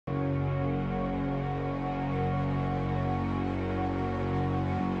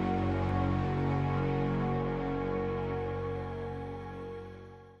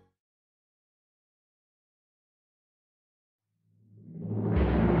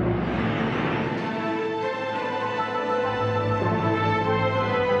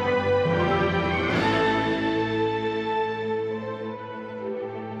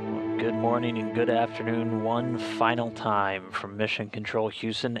morning and good afternoon one final time from Mission Control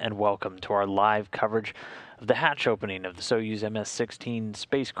Houston, and welcome to our live coverage of the hatch opening of the Soyuz MS-16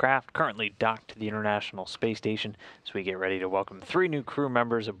 spacecraft, currently docked to the International Space Station, as we get ready to welcome 3 new crew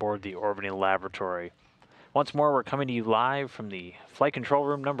members aboard the orbiting laboratory. Once more, we're coming to you live from the Flight Control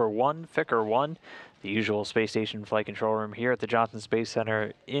Room number 1, Ficker 1, the usual space station flight control room here at the Johnson Space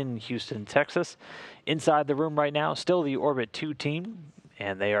Center in Houston, Texas. Inside the room right now, still the Orbit 2 team,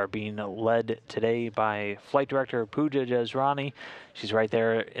 and they are being led today by Flight Director Pooja Jazrani. She's right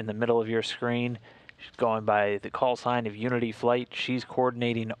there in the middle of your screen. She's going by the call sign of Unity Flight. She's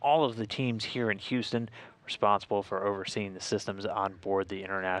coordinating all of the teams here in Houston, responsible for overseeing the systems on board the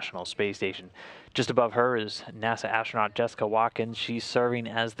International Space Station. Just above her is NASA astronaut Jessica Watkins. She's serving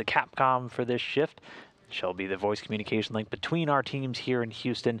as the Capcom for this shift. She'll be the voice communication link between our teams here in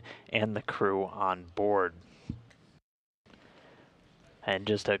Houston and the crew on board. And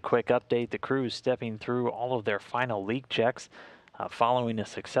just a quick update, the crew is stepping through all of their final leak checks. Following a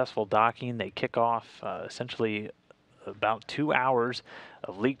successful docking, they kick off essentially about 2 hours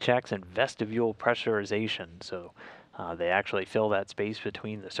of leak checks and vestibule pressurization. So they actually fill that space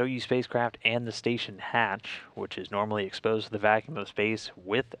between the Soyuz spacecraft and the station hatch, which is normally exposed to the vacuum of space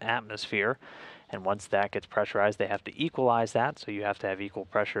with atmosphere. And once that gets pressurized, they have to equalize that. So you have to have equal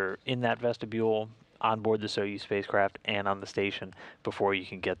pressure in that vestibule on board the Soyuz spacecraft and on the station before you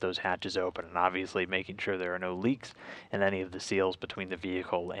can get those hatches open, and obviously making sure there are no leaks in any of the seals between the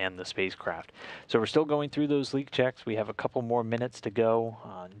vehicle and the spacecraft. So we're still going through those leak checks. We have a couple more minutes to go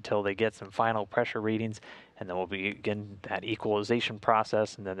until they get some final pressure readings, and then we'll begin that equalization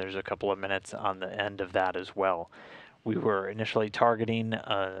process, and then there's a couple of minutes on the end of that as well. We were initially targeting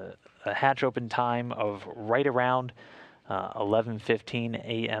a hatch open time of right around 11:15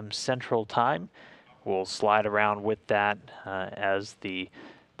 a.m. Central Time. We'll slide around with that as the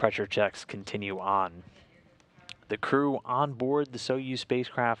pressure checks continue on. The crew on board the Soyuz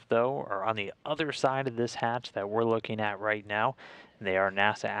spacecraft, though, are on the other side of this hatch that we're looking at right now. They are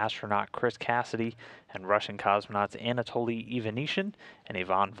NASA astronaut Chris Cassidy and Russian cosmonauts Anatoly Ivanishin and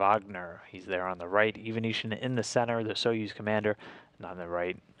Ivan Wagner. He's there on the right, Ivanishin in the center, the Soyuz commander, and on the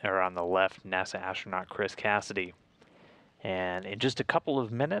right, or on the left, NASA astronaut Chris Cassidy. And in just a couple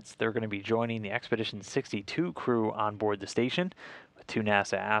of minutes, they're going to be joining the Expedition 62 crew on board the station, with 2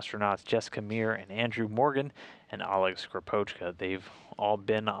 NASA astronauts, Jessica Meir and Andrew Morgan, and Oleg Skropochka. They've all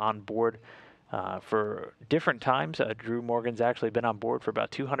been on board for different times. Drew Morgan's actually been on board for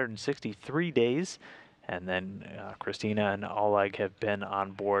about 263 days, and then Christina and Oleg have been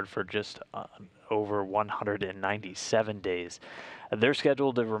on board for just over 197 days. They're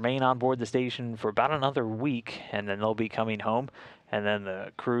scheduled to remain on board the station for about another week, and then they'll be coming home. And then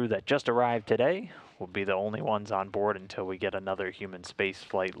the crew that just arrived today will be the only ones on board until we get another human space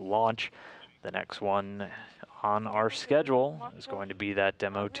flight launch. The next one on our schedule is going to be that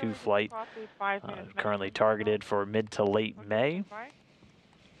Demo 2 flight, currently targeted for mid to late May.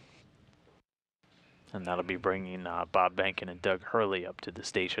 And that'll be bringing Bob Benkin and Doug Hurley up to the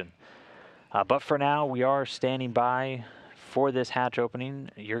station. But for now, we are standing by for this hatch opening.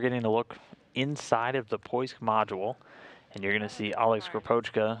 You're getting a look inside of the Poisk module, and you're going to see Oleg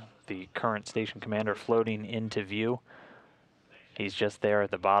Skropochka, the current station commander, floating into view. He's just there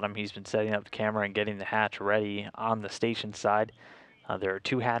at the bottom. He's been setting up the camera and getting the hatch ready on the station side. There are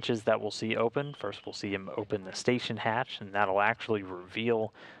 2 hatches that we'll see open. First, we'll see him open the station hatch, and that'll actually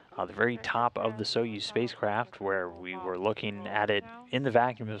reveal the very top of the Soyuz spacecraft, where we were looking at it in the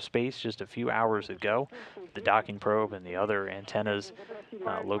vacuum of space just a few hours ago. The docking probe and the other antennas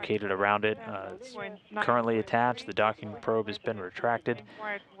located around it. It's currently attached. The docking probe has been retracted.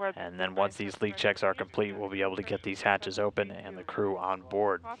 And then once these leak checks are complete, we'll be able to get these hatches open and the crew on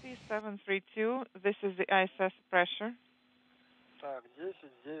board. Copy 732. This is the ISS pressure.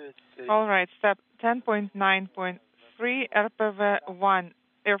 All right, step 10.9.3, RPV 1.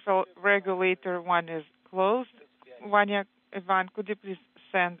 Airflow regulator 1 is closed. Vanya, Ivan, could you please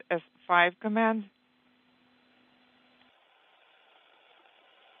send S5 command?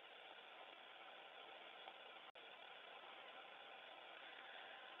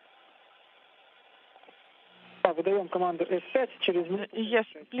 Yes,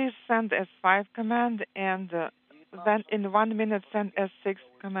 please send S5 command, and then in 1 minute send S6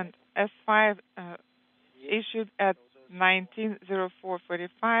 command. S5 issued at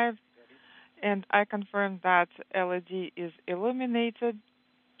 19:04:45, and I confirm that LED is illuminated.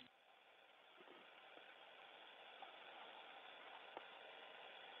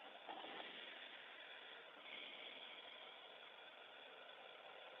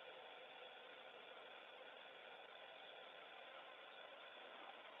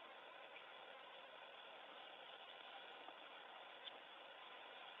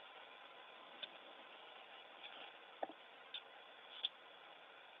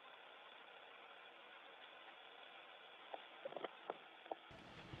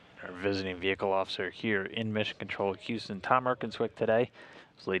 visiting vehicle officer here in Mission Control Houston. Tom Erkenswick today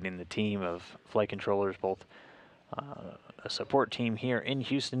is leading the team of flight controllers, both a support team here in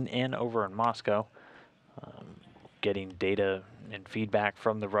Houston and over in Moscow, getting data and feedback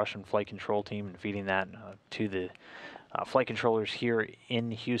from the Russian flight control team and feeding that to the flight controllers here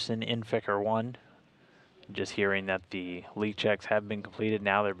in Houston in Ficker 1. Just hearing that the leak checks have been completed.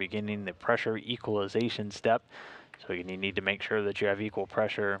 Now they're beginning the pressure equalization step. So you need to make sure that you have equal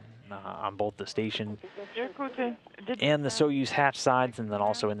pressure on both the station and the Soyuz hatch sides, and then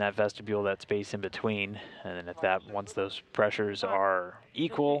also in that vestibule, that space in between. And then once those pressures are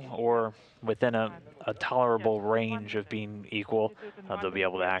equal or within a tolerable range of being equal, they'll be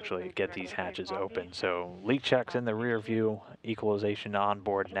able to actually get these hatches open. So leak checks in the rear view, equalization on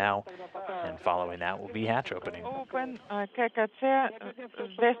board now, and following that will be hatch opening. Open, KKC,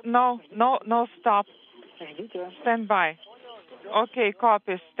 no stop. Stand by. Okay,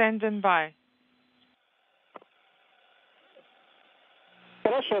 copy, standing by.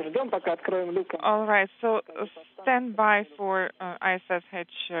 All right, so stand by for ISS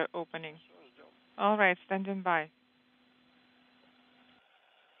hatch opening. All right, standing by.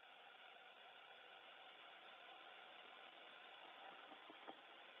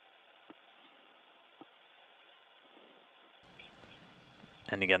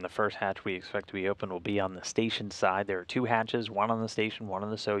 And again, the first hatch we expect to be open will be on the station side. There are two hatches, one on the station, one on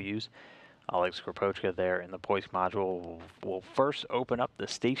the Soyuz. Alex Kropochka there in the Poise module will first open up the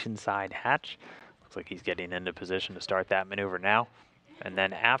station side hatch. Looks like he's getting into position to start that maneuver now. And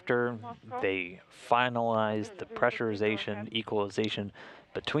then after they finalize the pressurization, equalization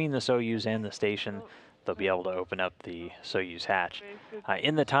between the Soyuz and the station, they'll be able to open up the Soyuz hatch.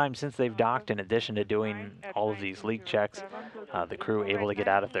 In the time since they've docked, in addition to doing all of these leak checks, the crew able to get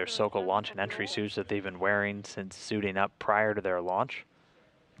out of their Sokol launch and entry suits that they've been wearing since suiting up prior to their launch.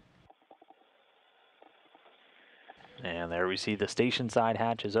 And there we see the station side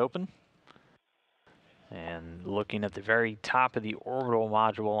hatch is open. And looking at the very top of the orbital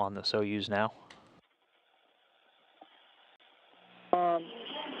module on the Soyuz now.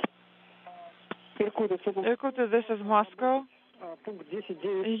 Irkut, this is Moscow.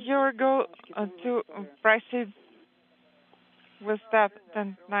 You go to proceed with step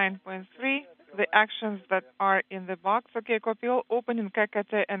 10.9.3, the actions that are in the box. Okay, copy all, opening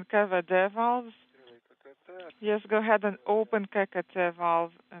KKT and KVD valves. Yes, go ahead and open KKT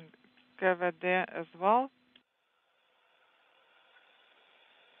valve and KVD as well.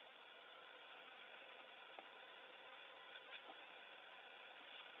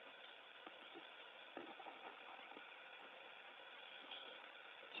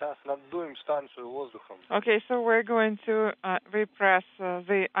 Okay, so we're going to repress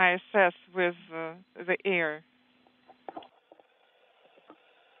the ISS with the air.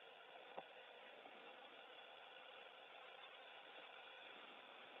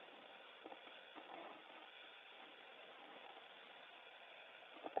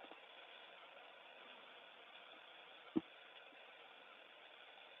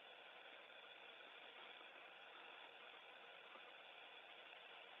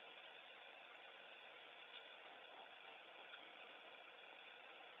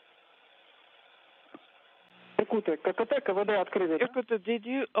 Irkut, did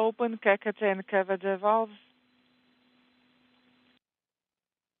you open KKT and KVD valves?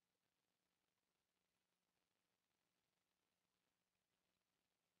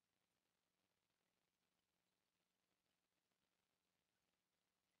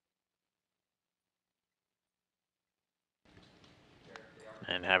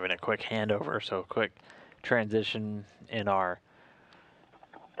 And having a quick handover, so a quick transition in our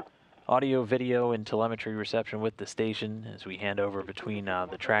audio, video, and telemetry reception with the station as we hand over between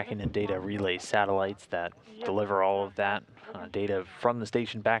the tracking and data relay satellites that deliver all of that data from the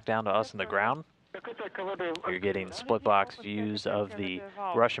station back down to us on the ground. You're getting split box views of the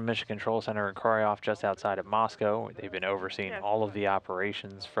Russian Mission Control Center in Koryov just outside of Moscow. They've been overseeing all of the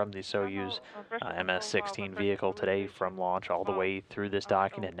operations from the Soyuz MS-16 vehicle today from launch all the way through this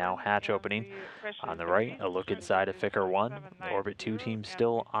docking and now hatch opening. On the right, a look inside of Ficker 1. The Orbit 2 team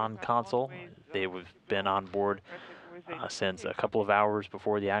still on console. They've been on board since a couple of hours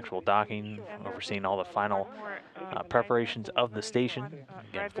before the actual docking, overseeing all the final preparations of the station.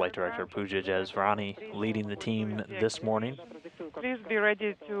 Again, Flight Director Pooja Jesvrani leading the team this morning. Please be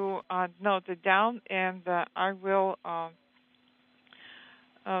ready to note it down, and I will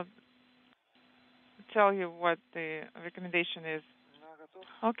tell you what the recommendation is.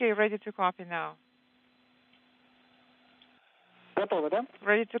 Okay, ready to copy now.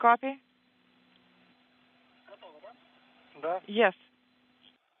 Ready to copy? Yes.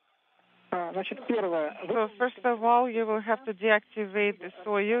 So first of all, you will have to deactivate the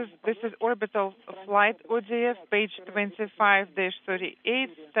Soyuz. This is orbital flight ODF, page 25-38,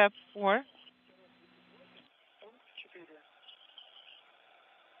 step 4.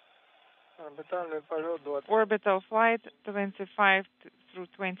 Orbital flight 25 through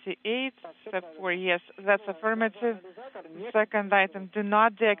 28, step 4. Yes, that's affirmative. Second item, do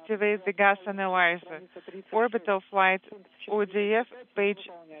not deactivate the gas analyzer. Orbital flight ODF, page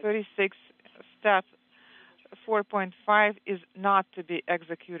 36, step 4.5 is not to be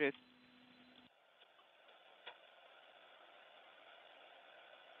executed.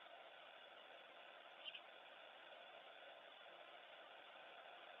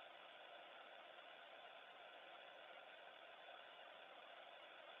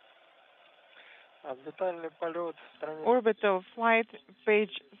 Orbital flight,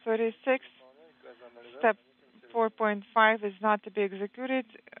 page 36, step 4.5 is not to be executed,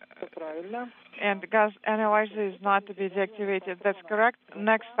 and gas analyzer is not to be deactivated. That's correct.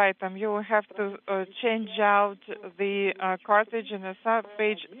 Next item, you will have to change out the cartridge in the sub,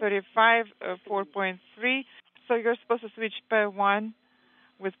 page 35, 4.3. So you're supposed to switch pair 1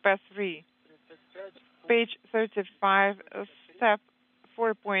 with pair 3. Page 35, step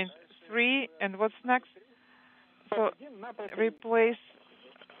 4.3, and what's next? So replace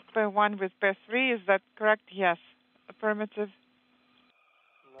pair 1 with pair 3, is that correct? Yes. Affirmative.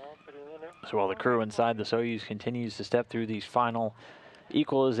 So while the crew inside the Soyuz continues to step through these final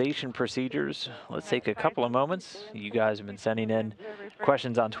equalization procedures, let's take a couple of moments. You guys have been sending in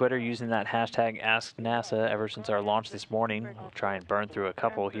questions on Twitter using that hashtag AskNASA ever since our launch this morning. We'll try and burn through a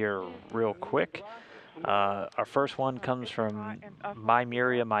couple here real quick. Our first one comes from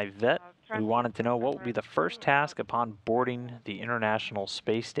Mymeria, my vet, who wanted to know what will be the first task upon boarding the International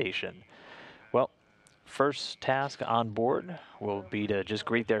Space Station. Well, first task on board will be to just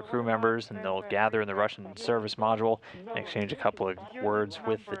greet their crew members, and they'll gather in the Russian service module and exchange a couple of words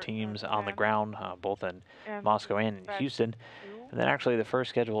with the teams on the ground, both in Moscow and in Houston. And then actually the first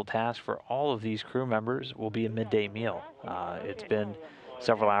scheduled task for all of these crew members will be a midday meal. It's been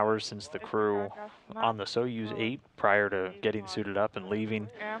several hours since the crew on the Soyuz 8 prior to getting suited up and leaving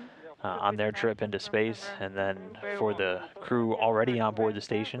on their trip into space, and then for the crew already on board the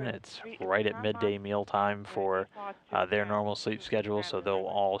station, it's right at midday meal time for their normal sleep schedule, so they'll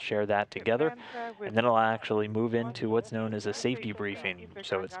all share that together, and then it'll actually move into what's known as a safety briefing.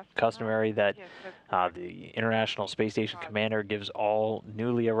 So it's customary that the International Space Station commander gives all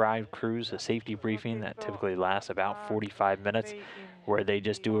newly arrived crews a safety briefing that typically lasts about 45 minutes, where they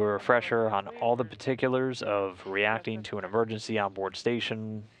just do a refresher on all the particulars of reacting to an emergency on board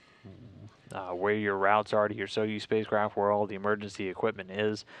station, where your routes are to your Soyuz spacecraft, where all the emergency equipment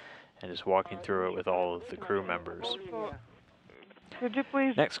is, and just walking through it with all of the crew members. Could you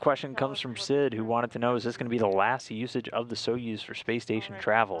please? Next question comes from Sid, who wanted to know, is this going to be the last usage of the Soyuz for space station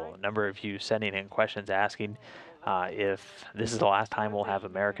travel? A number of you sending in questions asking if this is the last time we'll have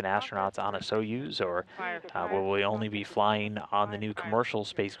American astronauts on a Soyuz, or will we only be flying on the new commercial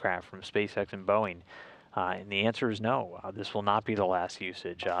spacecraft from SpaceX and Boeing? And the answer is no. This will not be the last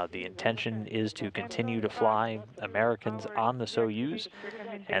usage. The intention is to continue to fly Americans on the Soyuz,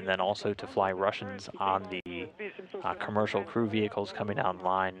 and then also to fly Russians on the commercial crew vehicles coming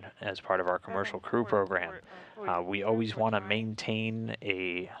online as part of our commercial crew program. We always want to maintain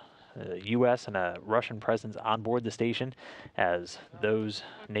a U.S. and a Russian presence on board the station, as those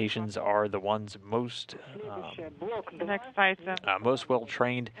nations are the ones most most well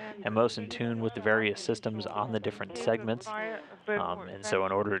trained and most in tune with the various systems on the different segments. And so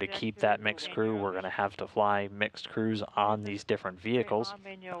in order to keep that mixed crew, we're going to have to fly mixed crews on these different vehicles.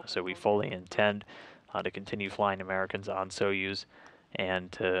 So we fully intend to continue flying Americans on Soyuz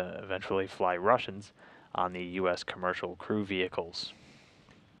and to eventually fly Russians on the U.S. commercial crew vehicles.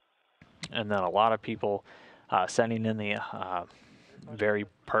 And then a lot of people sending in the very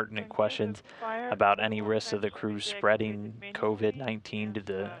pertinent questions about any risks of the crew spreading COVID-19 to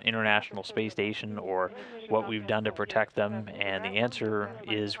the International Space Station, or what we've done to protect them. And the answer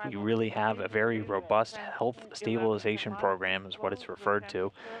is we really have a very robust health stabilization program, is what it's referred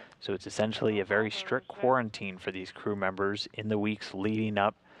to. So it's essentially a very strict quarantine for these crew members in the weeks leading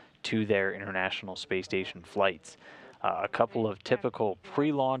up to their International Space Station flights. A couple of typical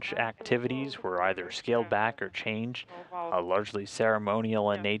pre-launch activities were either scaled back or changed, largely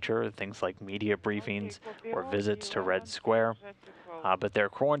ceremonial in nature, things like media briefings or visits to Red Square. But their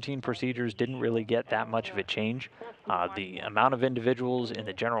quarantine procedures didn't really get that much of a change. The amount of individuals in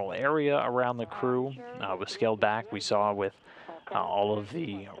the general area around the crew was scaled back. We saw with all of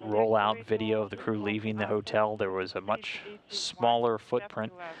the rollout video of the crew leaving the hotel. There was a much smaller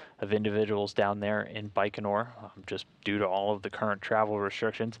footprint of individuals down there in Baikonur, just due to all of the current travel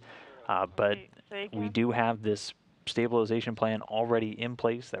restrictions. But we do have this stabilization plan already in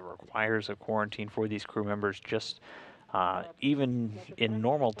place that requires a quarantine for these crew members, just even in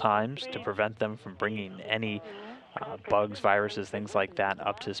normal times, to prevent them from bringing any bugs, viruses, things like that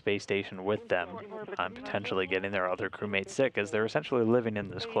up to the space station with them, potentially getting their other crewmates sick, as they're essentially living in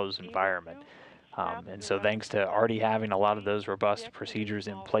this closed environment. And so thanks to already having a lot of those robust procedures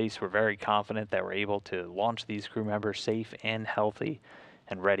in place, we're very confident that we're able to launch these crew members safe and healthy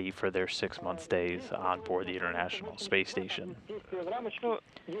and ready for their 6-month stays on board the International Space Station. So,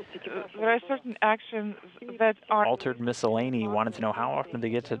 there are certain actions that are... Altered Miscellany wanted to know how often they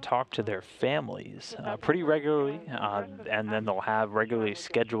get to talk to their families. Pretty regularly, and then they'll have regularly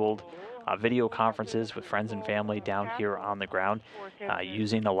scheduled video conferences with friends and family down here on the ground,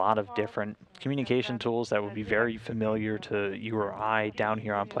 using a lot of different communication tools that would be very familiar to you or I down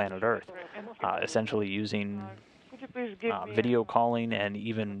here on planet Earth, essentially using video calling and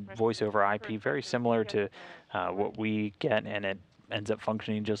even voice over IP, very similar to what we get, and it ends up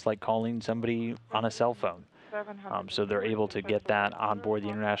functioning just like calling somebody on a cell phone. So they're able to get that on board the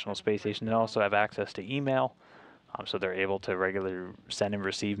International Space Station. They also have access to email, so they're able to regularly send and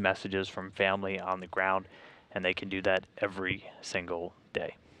receive messages from family on the ground, and they can do that every single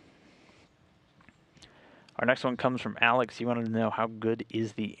day. Our next one comes from Alex. He wanted to know, how good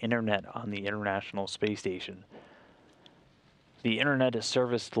is the internet on the International Space Station? The internet is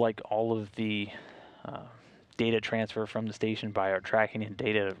serviced like all of the data transfer from the station by our tracking and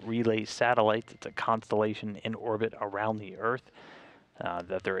data relay satellites. It's a constellation in orbit around the Earth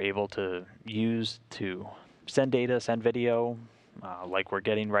that they're able to use to send data, send video, like we're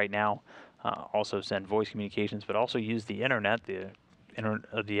getting right now, also send voice communications, but also use the internet. The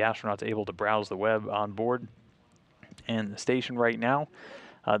astronauts are able to browse the web on board. And the station right now,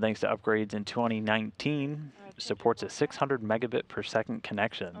 thanks to upgrades in 2019, supports a 600 megabit per second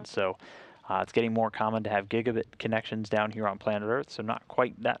connection. So it's getting more common to have gigabit connections down here on planet Earth, so not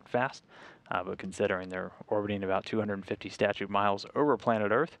quite that fast, but considering they're orbiting about 250 statute miles over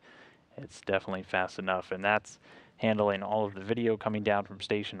planet Earth, it's definitely fast enough. And that's handling all of the video coming down from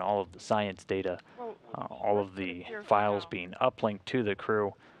station, all of the science data, all of the files being uplinked to the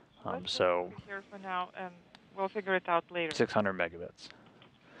crew. So here for now, and we'll figure it out later. 600 megabits.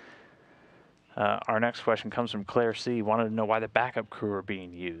 Our next question comes from Claire C. Wanted to know why the backup crew are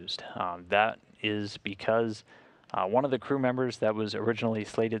being used. That is because one of the crew members that was originally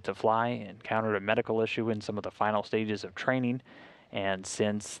slated to fly encountered a medical issue in some of the final stages of training. And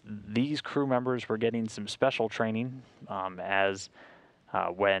since these crew members were getting some special training,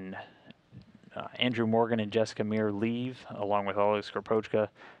 when Andrew Morgan and Jessica Meir leave, along with Oleg Skropochka,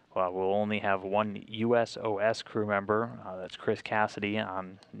 we'll only have one USOS crew member. That's Chris Cassidy.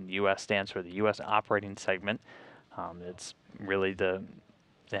 US stands for the U.S. Operating Segment. It's really the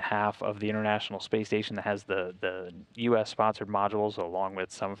half of the International Space Station that has the U.S.-sponsored modules, along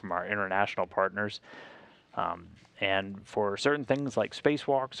with some from our international partners. And for certain things like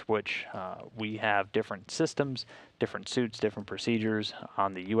spacewalks, which we have different systems, different suits, different procedures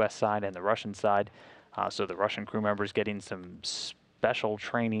on the U.S. side and the Russian side. So the Russian crew members getting some special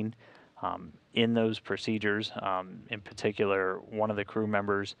training in those procedures. In particular, one of the crew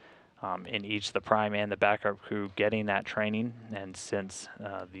members in each the prime and the backup crew getting that training. And since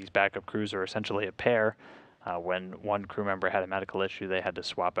these backup crews are essentially a pair, when one crew member had a medical issue, they had to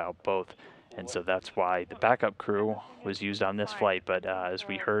swap out both. And so that's why the backup crew was used on this flight. But as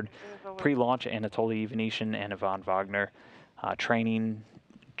we heard, pre-launch, Anatoly Ivanishyn and Ivan Wagner training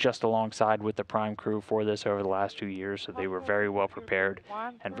just alongside with the prime crew for this over the last 2 years, so they were very well prepared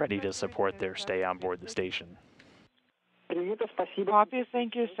and ready to support their stay on board the station. Copy,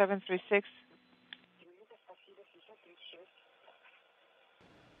 thank you, 736.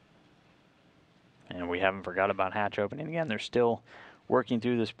 And we haven't forgot about hatch opening. Again, they're still working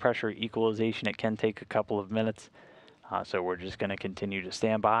through this pressure equalization. It can take a couple of minutes, so we're just going to continue to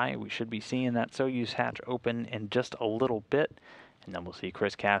stand by. We should be seeing that Soyuz hatch open in just a little bit. And then we'll see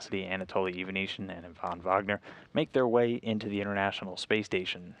Chris Cassidy, Anatoly Ivanishyn, and Ivan Wagner make their way into the International Space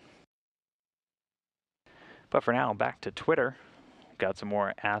Station. But for now, back to Twitter. Got some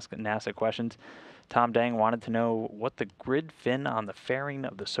more Ask NASA questions. Tom Dang wanted to know what the grid fin on the fairing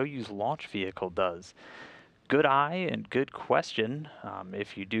of the Soyuz launch vehicle does. Good eye and good question.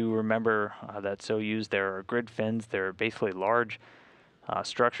 If you do remember that Soyuz, there are grid fins. They're basically large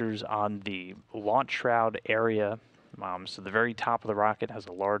structures on the launch shroud area So the very top of the rocket has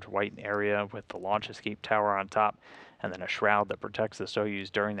a large white area with the launch escape tower on top, and then a shroud that protects the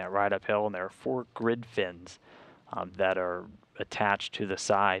Soyuz during that ride uphill. And there are 4 grid fins that are attached to the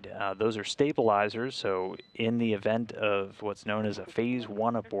side. Those are stabilizers, so in the event of what's known as a phase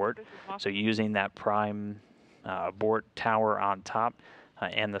 1 abort, so using that prime abort tower on top,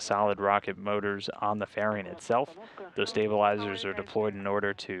 and the solid rocket motors on the fairing itself. Those stabilizers are deployed in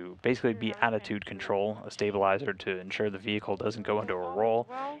order to basically be attitude control, a stabilizer to ensure the vehicle doesn't go into a roll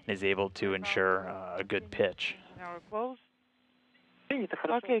and is able to ensure a good pitch.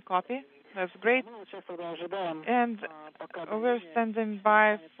 Okay, copy. That's great. And we're standing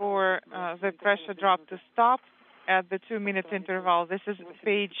by for the pressure drop to stop at the 2-minute interval. This is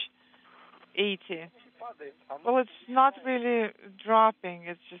page 80. Well, it's not really dropping,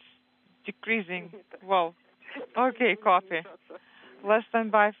 it's just decreasing. Well, okay, copy. Let's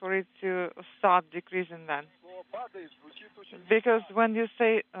stand by for it to stop decreasing then. Because when you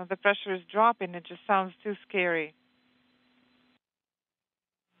say the pressure is dropping, it just sounds too scary.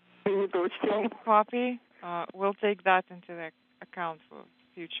 Copy. We'll take that into the account for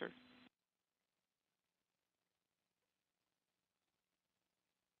future.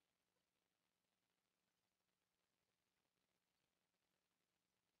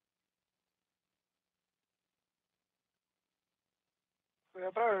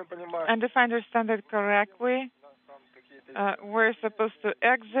 And if I understand it correctly, we're supposed to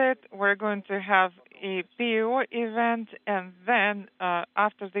exit, we're going to have a PO event, and then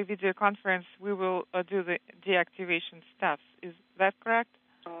after the video conference, we will do the deactivation steps. Is that correct?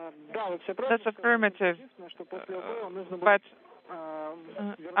 That's affirmative. But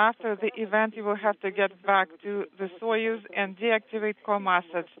after the event, you will have to get back to the Soyuz and deactivate COM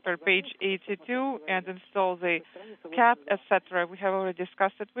assets per page 82 and install the cap, etc. We have already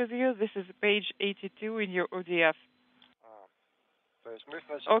discussed it with you. This is page 82 in your ODF.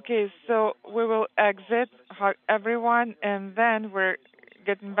 Okay, so we will exit everyone, and then we're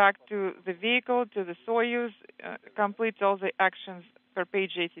getting back to the vehicle, to the Soyuz, complete all the actions per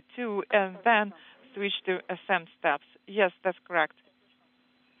page 82, and then switch to SM steps. Yes, that's correct.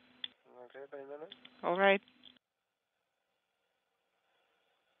 All right.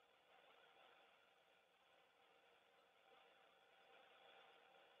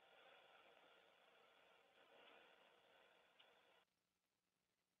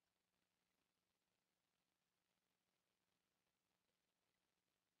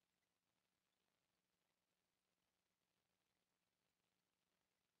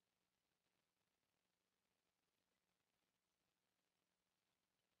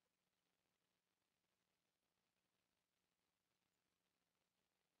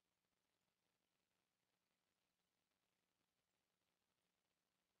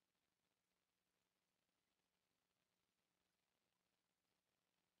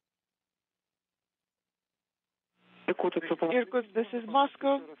 Irkutsk, this is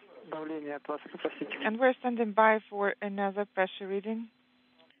Moscow, and we're standing by for another pressure reading.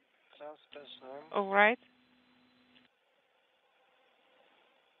 All right.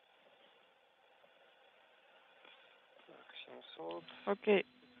 Okay,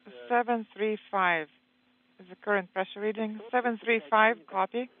 735 is the current pressure reading. 735,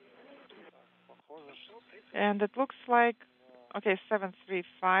 copy. And it looks like, okay,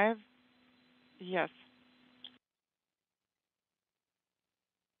 735, yes.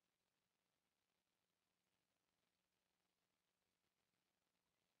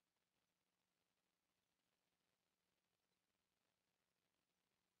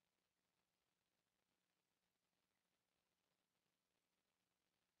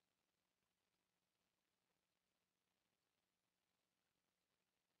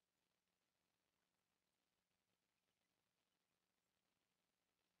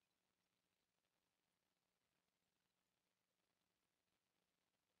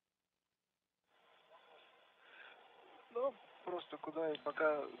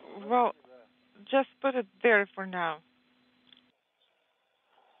 Well, just put it there for now.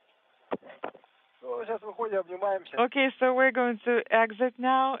 Okay, so we're going to exit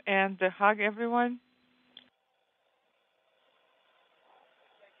now and hug everyone.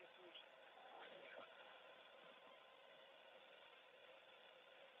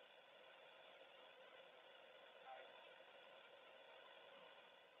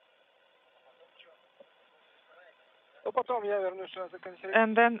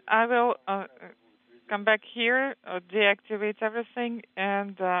 And then I will come back here, deactivate everything,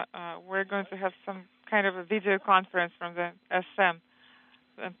 and we're going to have some kind of a video conference from the SM.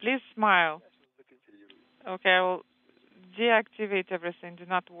 And please smile. Okay, I will deactivate everything. Do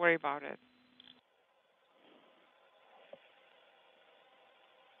not worry about it.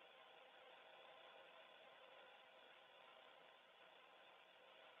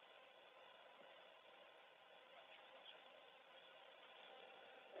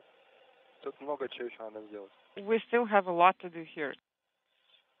 We still have a lot to do here.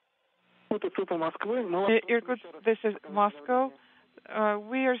 Irkutsk, this is Moscow.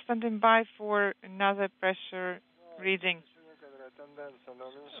 We are standing by for another pressure reading.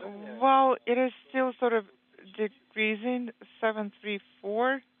 Well, it is still sort of decreasing.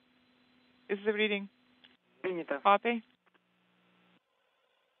 734 is the reading. Copy.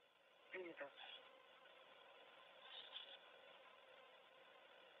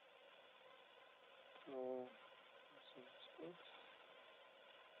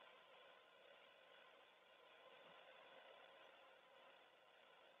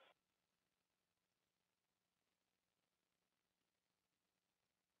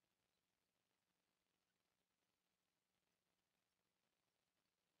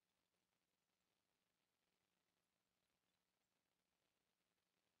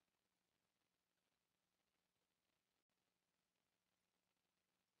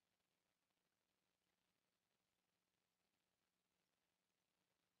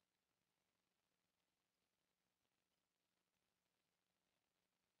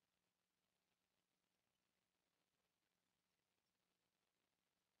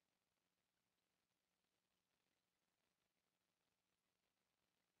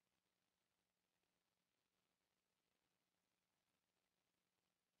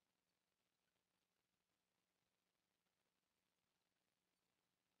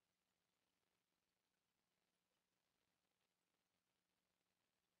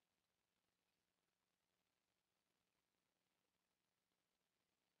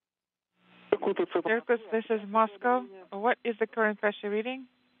 Irkutsk, this is Moscow. What is the current pressure reading?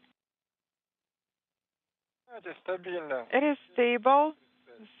 It is stable.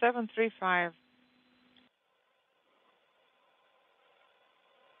 735.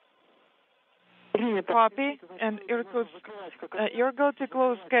 Copy. And Irkutsk, you're going to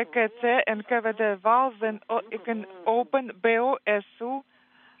close KKT and KVD valves, then you can open BOSU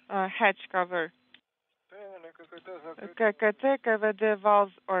hatch cover. KKT, KVD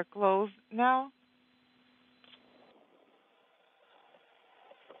valves are closed now.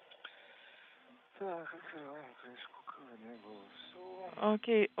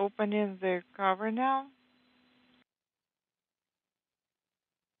 Okay, opening the cover now.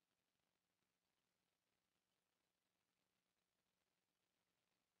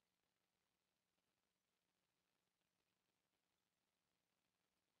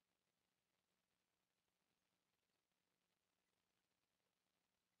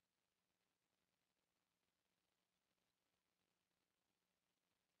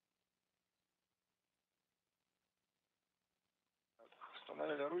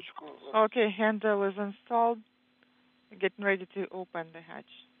 Okay, handle is installed. Getting ready to open the hatch.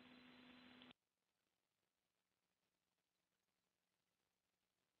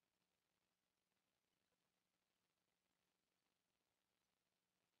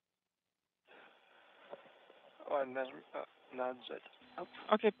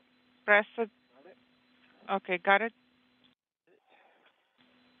 Okay, press it. Okay, got it.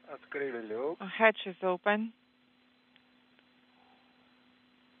 Hatch is open.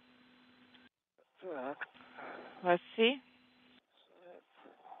 Let's see.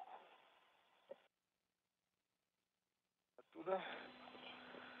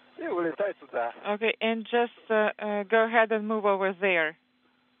 Okay, and just go ahead and move over there.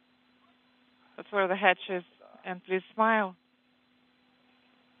 That's where the hatch is. And please smile.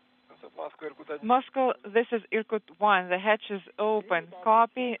 Moscow, this is Irkut 1. The hatch is open.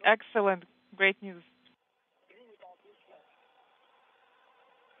 Copy. Excellent. Great news.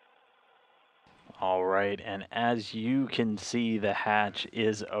 All right, and as you can see, the hatch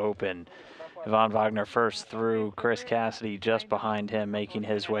is open. Ivan Wagner first through, Chris Cassidy just behind him, making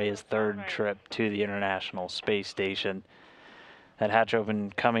his way his third trip to the International Space Station. That hatch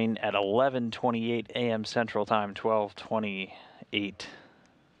open coming at 11:28 a.m. Central Time, 12:28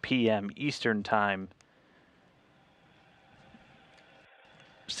 p.m. Eastern Time,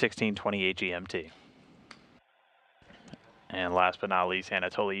 16:28 GMT. And last but not least,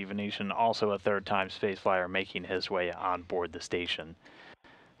 Anatoly Ivanishyn, also a third-time spaceflyer, making his way on board the station.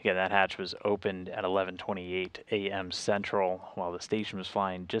 Again, that hatch was opened at 11:28 a.m. Central, while the station was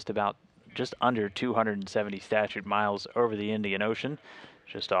flying just under 270 statute miles over the Indian Ocean,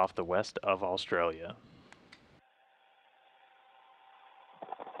 just off the west of Australia.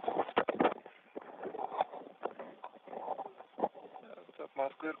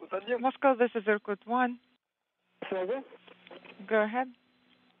 Moscow, this is Irkut 1. Go ahead.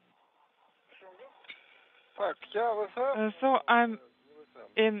 So I'm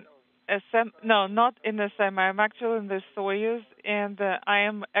in SM. No, not in SM. I'm actually in the Soyuz, and I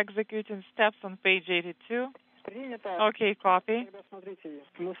am executing steps on page 82. Okay, copy.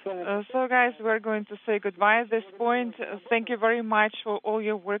 So, guys, we're going to say goodbye at this point. Thank you very much for all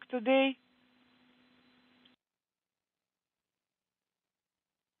your work today.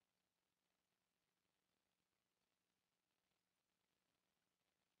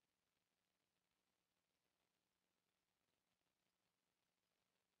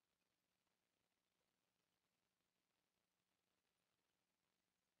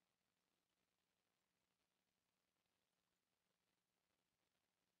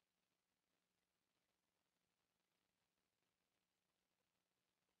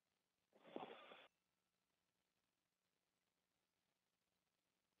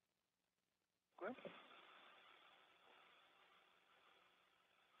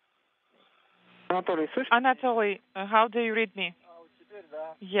 Anatoly, how do you read me?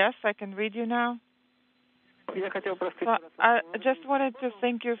 Yes, I can read you now. So I just wanted to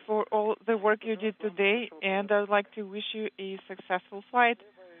thank you for all the work you did today, and I would like to wish you a successful flight.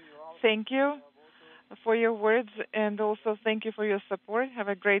 Thank you for your words, and also thank you for your support. Have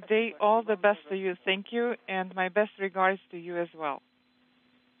a great day. All the best to you. Thank you, and my best regards to you as well.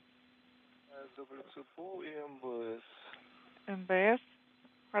 МБС,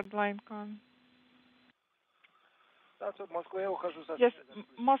 hardline con. Yes,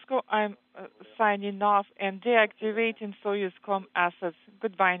 Moscow, I'm signing off and deactivating Soyuz.com assets.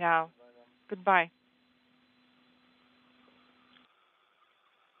 Goodbye now. Goodbye.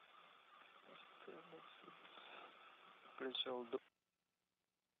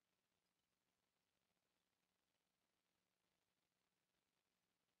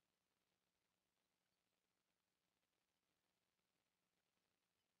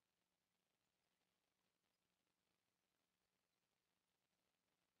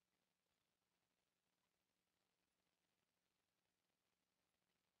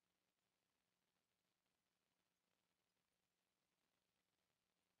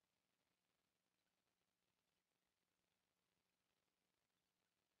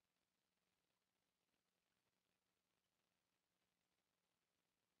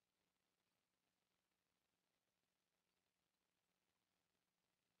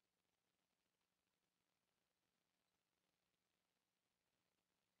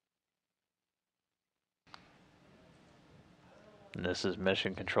 And this is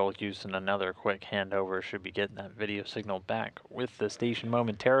Mission Control Houston. Another quick handover. Should be getting that video signal back with the station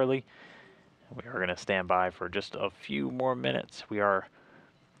momentarily. We are going to stand by for just a few more minutes. We are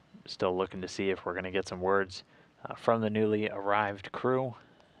still looking to see if we're going to get some words from the newly arrived crew,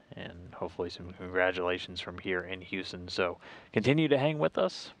 and hopefully some congratulations from here in Houston. So continue to hang with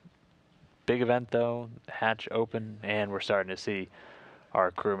us. Big event though, hatch open, and we're starting to see our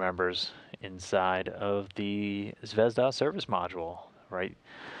crew members inside of the Zvezda service module, right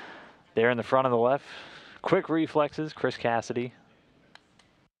there in the front on the left. Quick reflexes, Chris Cassidy.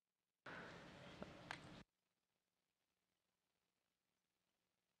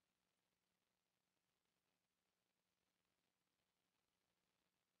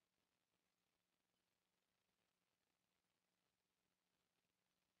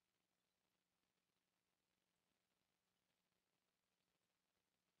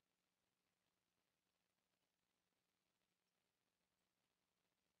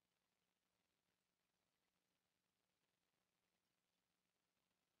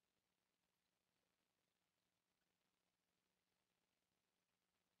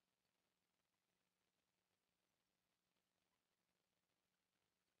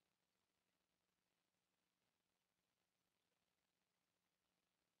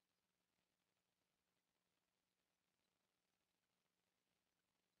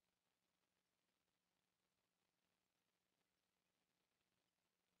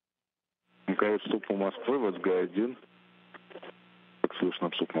 МКС СУП Москвы, ВСГ-1. Как слышно,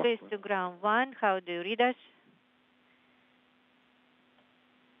 СУП Москвы. Please to ground 1, how do you read us?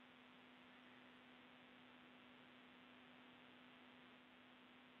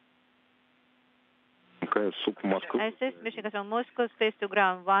 МКС СУП Москвы. ISS, Mission Control Moscow, space to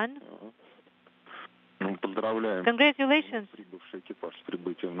ground 1. Поздравляем. Congratulations Прибывший экипаж с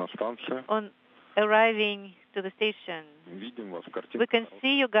прибытием на станцию. on arriving to the station. Видим вас, картинка. We can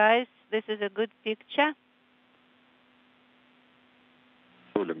see you guys. This is a good picture.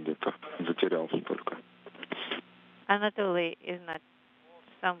 Толя где-то затерялся только. Anatoly is not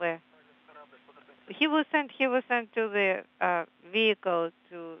somewhere. He was sent to the vehicle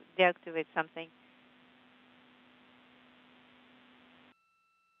to deactivate something.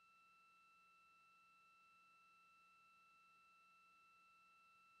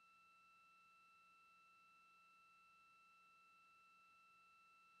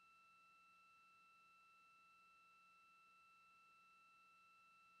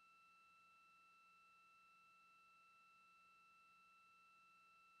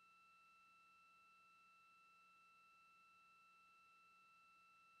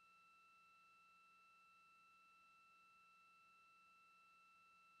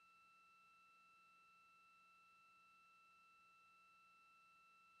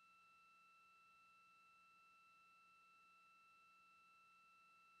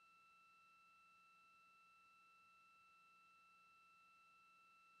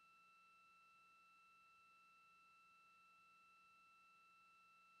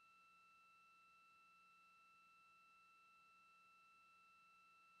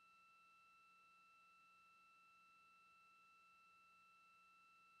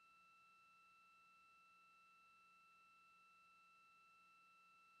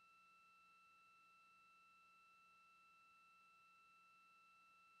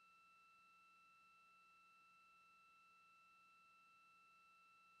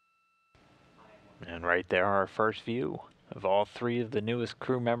 And right there, our first view of all three of the newest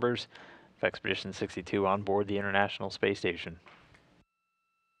crew members of Expedition 62 on board the International Space Station.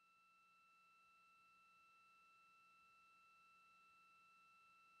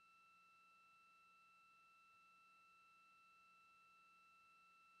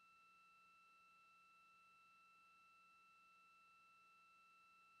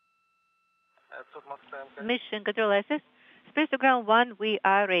 Mission Control SS. Space to Ground 1, we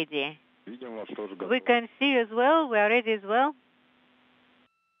are ready. Видим вас тоже готовы. We can see you as well. We are ready as well.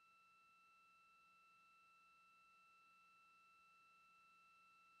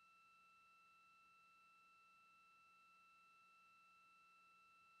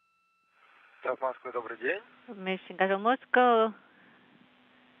 Москва, добрый день. Mission Control Moscow.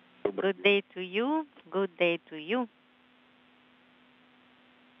 Good day to you. Good day to you.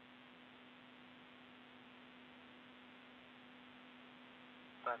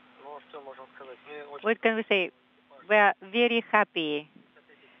 What can we say? We are very happy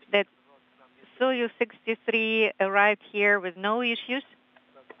that Soyuz 63 arrived here with no issues.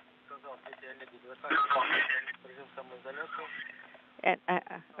 And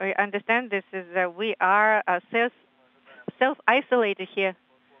I understand this is we are self-isolated here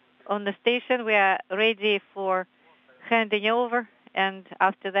on the station. We are ready for handing over, and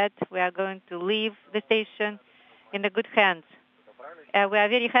after that we are going to leave the station in the good hands. We are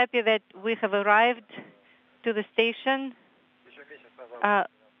very happy that we have arrived to the station.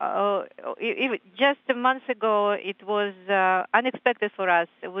 Just a month ago, it was unexpected for us.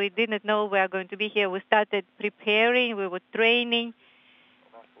 We didn't know we are going to be here. We started preparing, we were training,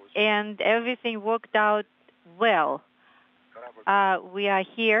 and everything worked out well. We are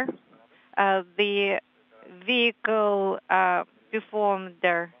here. The vehicle performed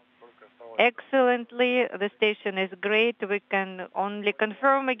excellently. The station is great. We can only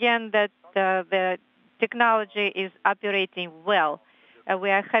confirm again that the technology is operating well. We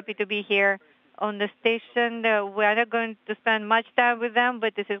are happy to be here on the station. We are not going to spend much time with them,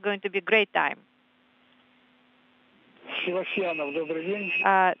 but this is going to be a great time.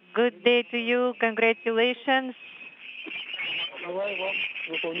 Good day to you. Congratulations.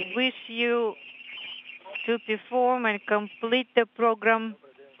 Wish you to perform and complete the program.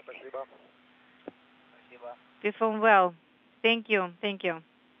 Perform well. Thank you. Thank you.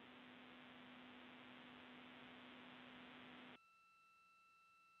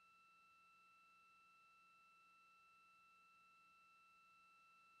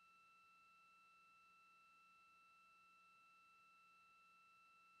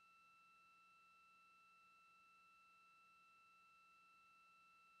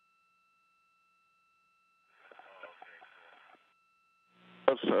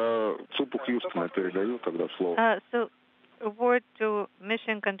 ЦУПу Хьюстона передаю тогда слово. So, a word to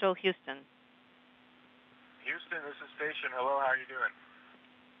Mission Control Houston. Houston, this is Station. Hello, how are you doing?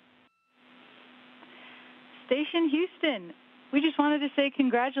 Station Houston, we just wanted to say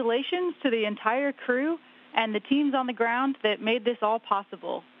congratulations to the entire crew and the teams on the ground that made this all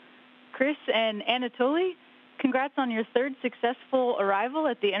possible. Chris and Anatoly, congrats on your third successful arrival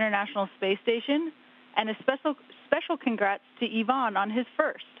at the International Space Station, and a special congrats to Ivan on his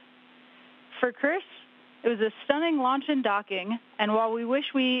first. For Chris, it was a stunning launch and docking, and while we wish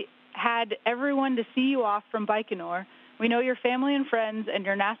we had everyone to see you off from Baikonur, we know your family and friends and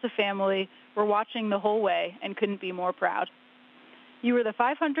your NASA family were watching the whole way and couldn't be more proud. You were the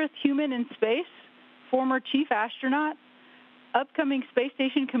 500th human in space, former chief astronaut, upcoming space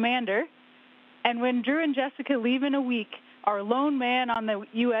station commander, and when Drew and Jessica leave in a week, our lone man on the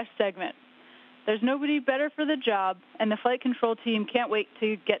U.S. segment. There's nobody better for the job, and the flight control team can't wait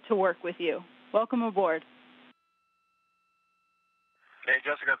to get to work with you. Welcome aboard. Hey,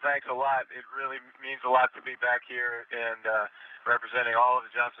 Jessica, thanks a lot. It really means a lot to be back here and representing all of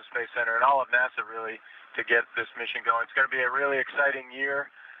the Johnson Space Center and all of NASA, really, to get this mission going. It's going to be a really exciting year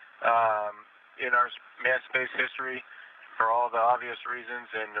in our manned space history for all the obvious reasons,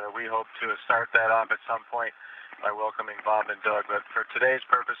 and we hope to start that off at some point by welcoming Bob and Doug. But for today's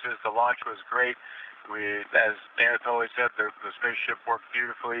purposes, the launch was great. As Anatoly said, the spaceship worked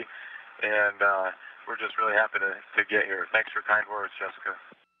beautifully, and we're just really happy to get here. Thanks for kind words, Jessica.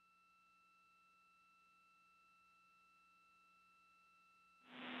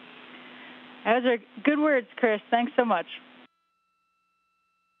 Those are good words, Chris. Thanks so much.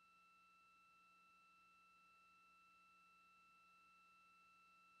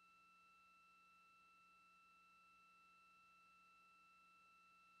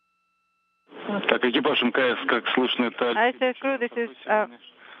 Так, экипаж МКС, как слышно, это... ISS crew, this is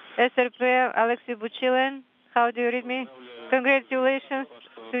SRP Alexei Buchilin. How do you read me? Congratulations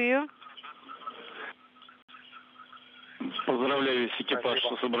to you. Поздравляю весь экипаж,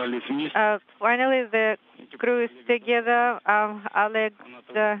 что собрались вместе. Finally, the crew is together. Alex,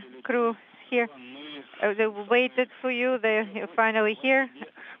 the crew here. They waited for you. They're finally here.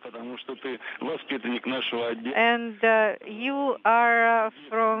 Потому что ты воспитанник нашего отдела. And you are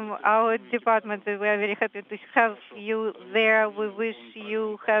from our department. We are very happy to have you there. We wish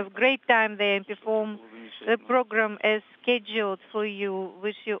you have great time there and perform the program as scheduled for you.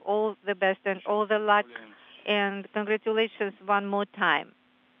 Wish you all the best and all the luck. And congratulations one more time.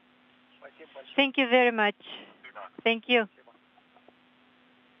 Thank you very much. Thank you.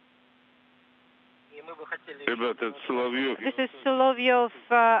 Ребята, это Соловьев. This is Solovьев.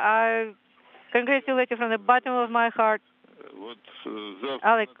 I congratulate you from the bottom of my heart. Вот завтра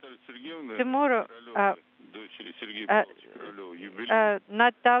Alex, Наталья Сергеевна, tomorrow, дочери Сергея Павловича Королева, юбилей.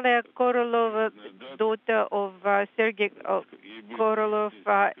 Natalia Korolova, daughter of Sergei Korolov,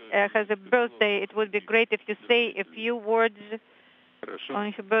 has a birthday. It would be great if you say a few words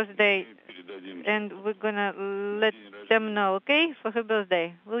on her birthday, and we're gonna let them know, okay, for her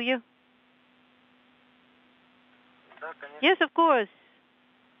birthday. Will you? Yes, of course.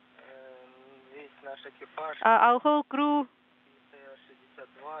 Our whole crew,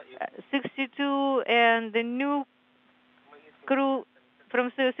 62, and the new crew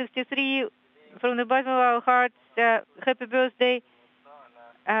from Soyuz 63, from the bottom of our hearts, happy birthday.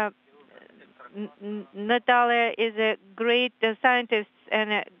 Natalia is a great scientist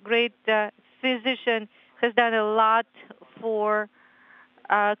and a great physician, has done a lot for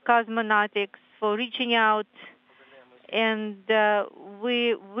cosmonautics, for reaching out. And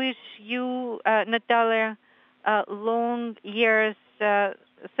we wish you, Natalia, long years,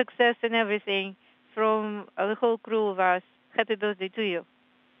 success and everything from the whole crew of us. Happy birthday to you.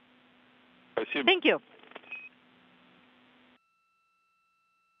 Спасибо. Thank you.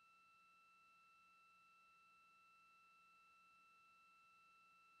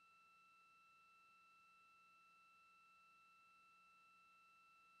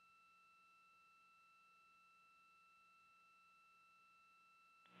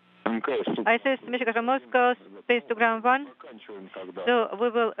 ISS Michigan from Moscow, space to ground 1. So we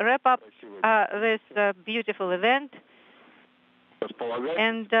will wrap up this beautiful event.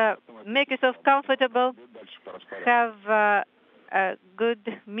 And make yourself comfortable. Have a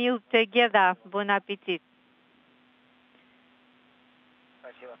good meal together. Bon appetit.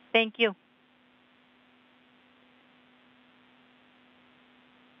 Thank you.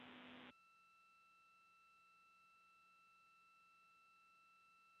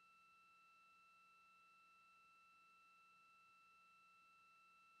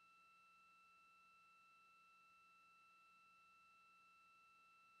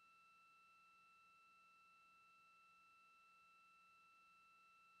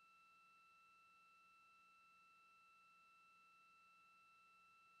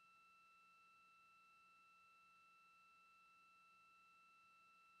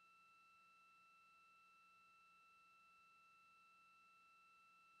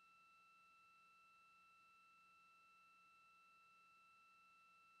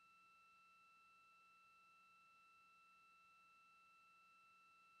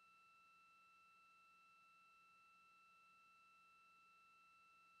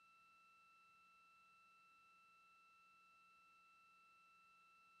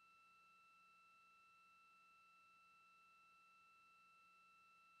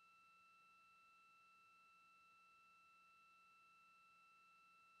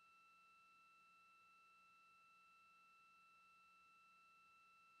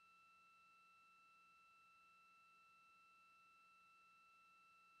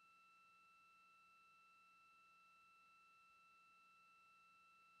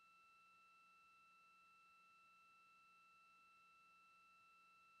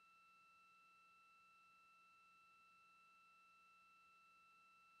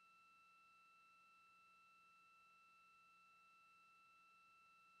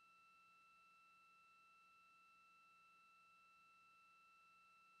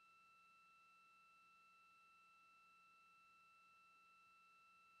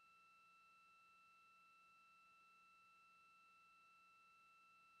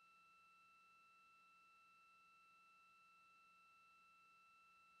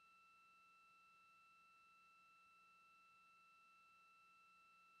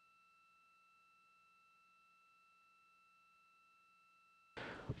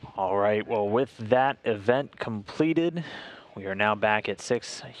 All right, well, with that event completed, we are now back at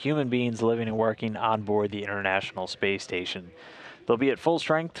 6 human beings living and working on board the International Space Station. They'll be at full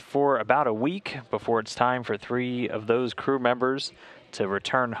strength for about a week before it's time for 3 of those crew members to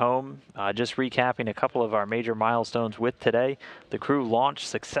return home. Just recapping a couple of our major milestones with today. The crew launched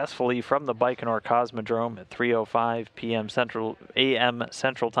successfully from the Baikonur Cosmodrome at 3:05 p.m. a.m.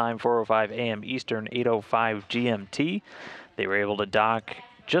 Central Time, 4:05 a.m. Eastern, 8:05 GMT. They were able to dock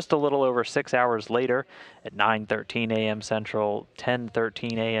just a little over 6 hours later at 9:13 a.m. Central,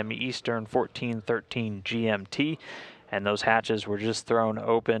 10:13 a.m. Eastern, 14:13 GMT. And those hatches were just thrown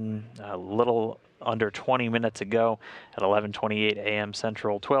open a little under 20 minutes ago at 11:28 a.m.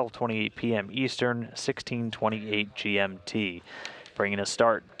 Central, 12:28 p.m. Eastern, 16:28 GMT. Bringing a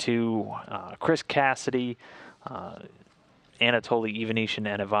start to Chris Cassidy, Anatoly Ivanishin,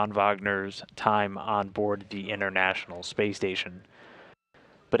 and Ivan Wagner's time on board the International Space Station.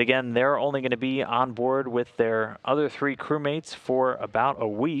 But again, they're only going to be on board with their other 3 crewmates for about a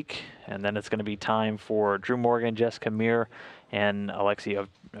week, and then it's going to be time for Drew Morgan, Jessica Meir, and Alex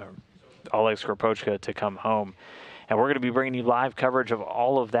Kropotchka to come home. And we're going to be bringing you live coverage of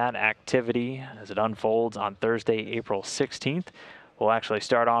all of that activity as it unfolds on Thursday, April 16th. We'll actually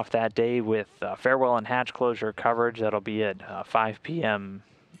start off that day with farewell and hatch closure coverage. That'll be at 5 p.m.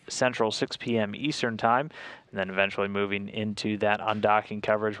 Central, 6 p.m. Eastern Time, and then eventually moving into that undocking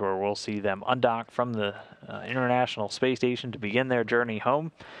coverage where we'll see them undock from the International Space Station to begin their journey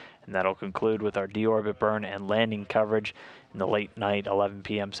home. And that'll conclude with our deorbit burn and landing coverage in the late night, 11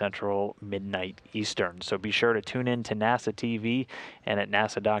 p.m. Central, midnight Eastern. So be sure to tune in to NASA TV and at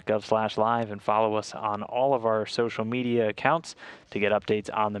nasa.gov/live and follow us on all of our social media accounts to get updates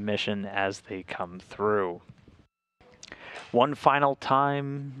on the mission as they come through. One final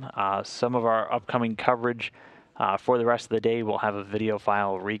time, some of our upcoming coverage for the rest of the day, we'll have a video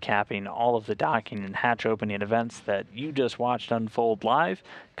file recapping all of the docking and hatch opening events that you just watched unfold live,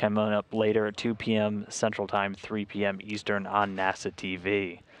 coming up later at 2 p.m. Central Time, 3 p.m. Eastern on NASA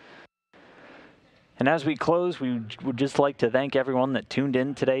TV. And as we close, we would just like to thank everyone that tuned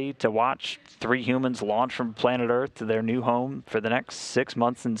in today to watch 3 humans launch from planet Earth to their new home for the next 6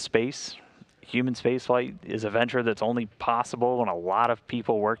 months in space. Human spaceflight is a venture that's only possible when a lot of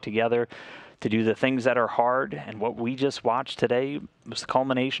people work together to do the things that are hard. And what we just watched today was the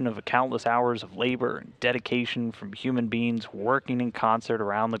culmination of countless hours of labor and dedication from human beings working in concert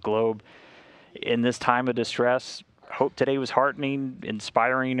around the globe. In this time of distress, hope today was heartening,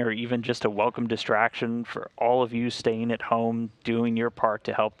 inspiring, or even just a welcome distraction for all of you staying at home, doing your part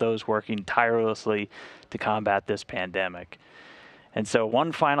to help those working tirelessly to combat this pandemic. And so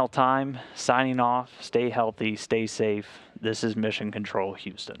one final time, signing off, stay healthy, stay safe. This is Mission Control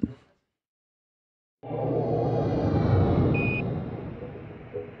Houston.